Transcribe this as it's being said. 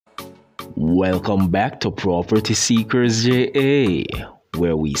Welcome back to Property Seekers JA,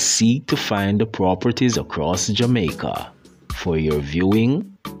 where we seek to find the properties across Jamaica for your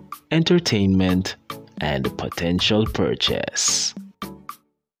viewing, entertainment, and potential purchase.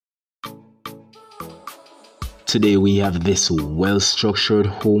 Today we have this well-structured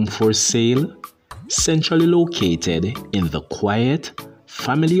home for sale, centrally located in the quiet,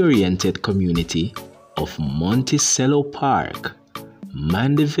 family-oriented community of Monticello Park,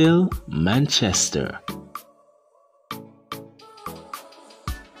 Mandeville, Manchester.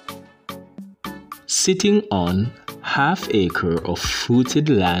 Sitting on half-acre of fruited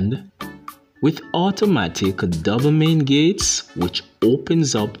land with automatic double main gates which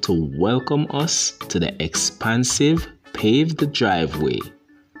opens up to welcome us to the expansive paved driveway,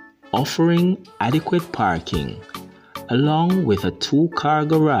 offering adequate parking along with a 2-car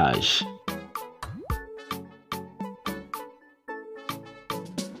garage.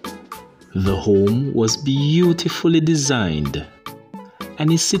 The home was beautifully designed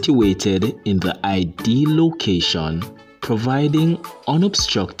and is situated in the ideal location, providing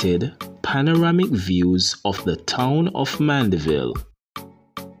unobstructed panoramic views of the town of Mandeville.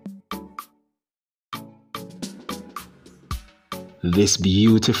 This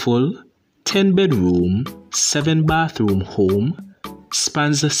beautiful 10-bedroom, 7-bathroom home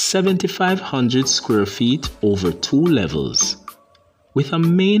spans 7,500 square feet over 2 levels, with a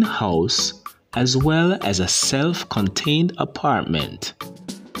main house as well as a self-contained apartment.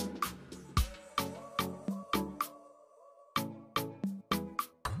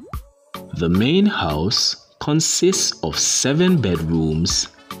 The main house consists of 7 bedrooms,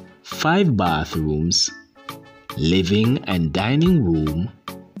 5 bathrooms, living and dining room,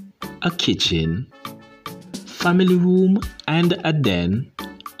 a kitchen, family room and a den,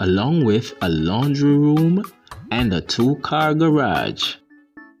 along with a laundry room and a 2-car garage.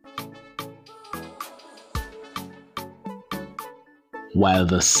 While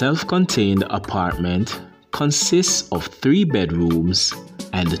the self-contained apartment consists of 3 bedrooms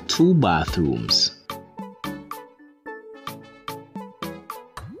and 2 bathrooms.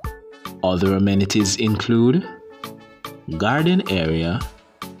 Other amenities include garden area,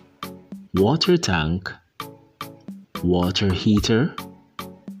 water tank, water heater,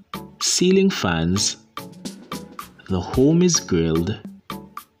 ceiling fans. The home is grilled,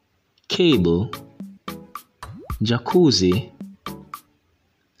 cable, jacuzzi,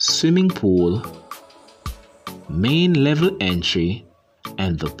 swimming pool, main level entry,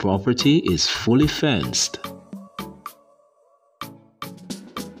 and the property is fully fenced.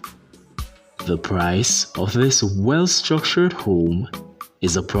 The price of this well-structured home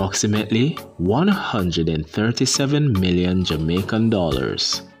is approximately 137 million Jamaican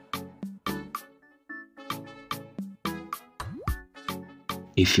dollars.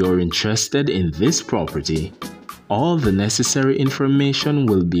 If you're interested in this property, all the necessary information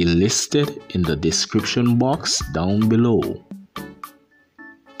will be listed in the description box down below.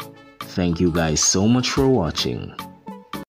 Thank you guys so much for watching.